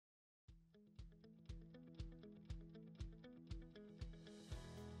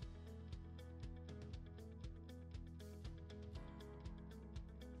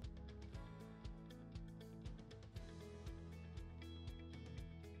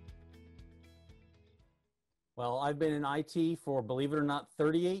Well, I've been in IT for, believe it or not,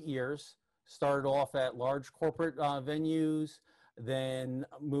 38 years. Started off at large corporate venues, then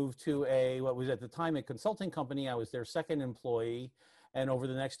moved to what was at the time a consulting company. I was their second employee. And over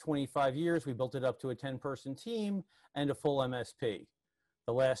the next 25 years, we built it up to a 10-person team and a full MSP.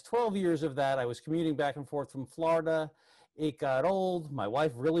 The last 12 years of that, I was commuting back and forth from Florida. It got old. My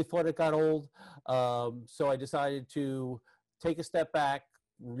wife really thought it got old. So I decided to take a step back,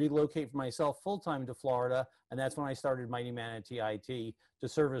 relocate myself full-time to Florida, and that's when I started Mighty Manatee IT to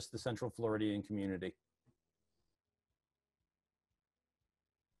service the Central Floridian community.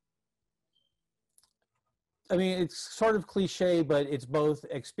 I mean, it's sort of cliche, but it's both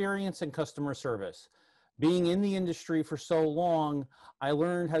experience and customer service. Being in the industry for so long, I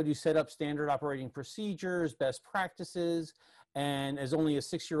learned how to set up standard operating procedures, best practices, and as only a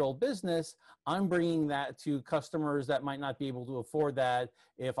 6-year-old business, I'm bringing that to customers that might not be able to afford that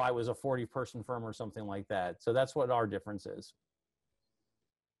if I was a 40-person firm or something like that. So that's what our difference is.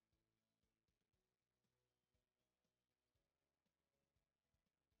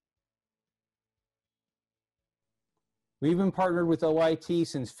 We've been partnered with OIT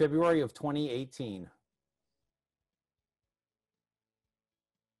since February of 2018.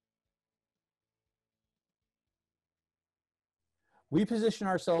 We position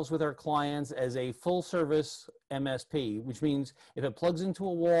ourselves with our clients as a full service MSP, which means if it plugs into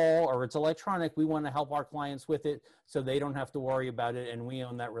a wall or it's electronic, we want to help our clients with it so they don't have to worry about it and we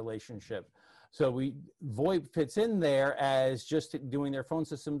own that relationship. So VoIP fits in there as just doing their phone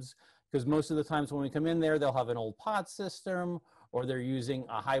systems, because most of the times when we come in there, they'll have an old POT system or they're using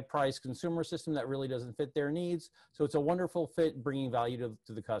a high priced consumer system that really doesn't fit their needs. So it's a wonderful fit bringing value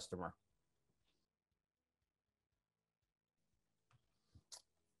to the customer.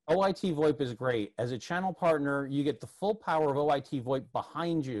 OIT VoIP is great. As a channel partner, you get the full power of OIT VoIP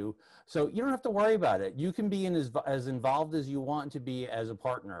behind you, so you don't have to worry about it. You can be as involved as you want to be as a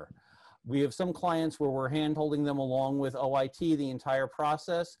partner. We have some clients where we're hand-holding them along with OIT the entire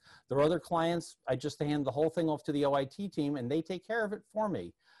process. There are other clients, I just hand the whole thing off to the OIT team and they take care of it for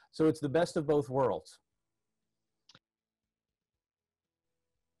me. So it's the best of both worlds.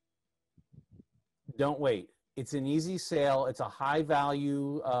 Don't wait. It's an easy sale. It's a high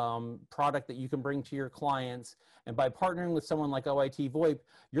value product that you can bring to your clients. And by partnering with someone like OIT VoIP,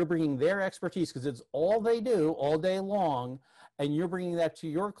 you're bringing their expertise because it's all they do all day long. And you're bringing that to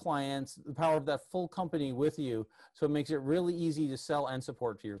your clients, the power of that full company with you. So it makes it really easy to sell and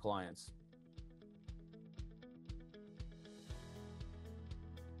support to your clients.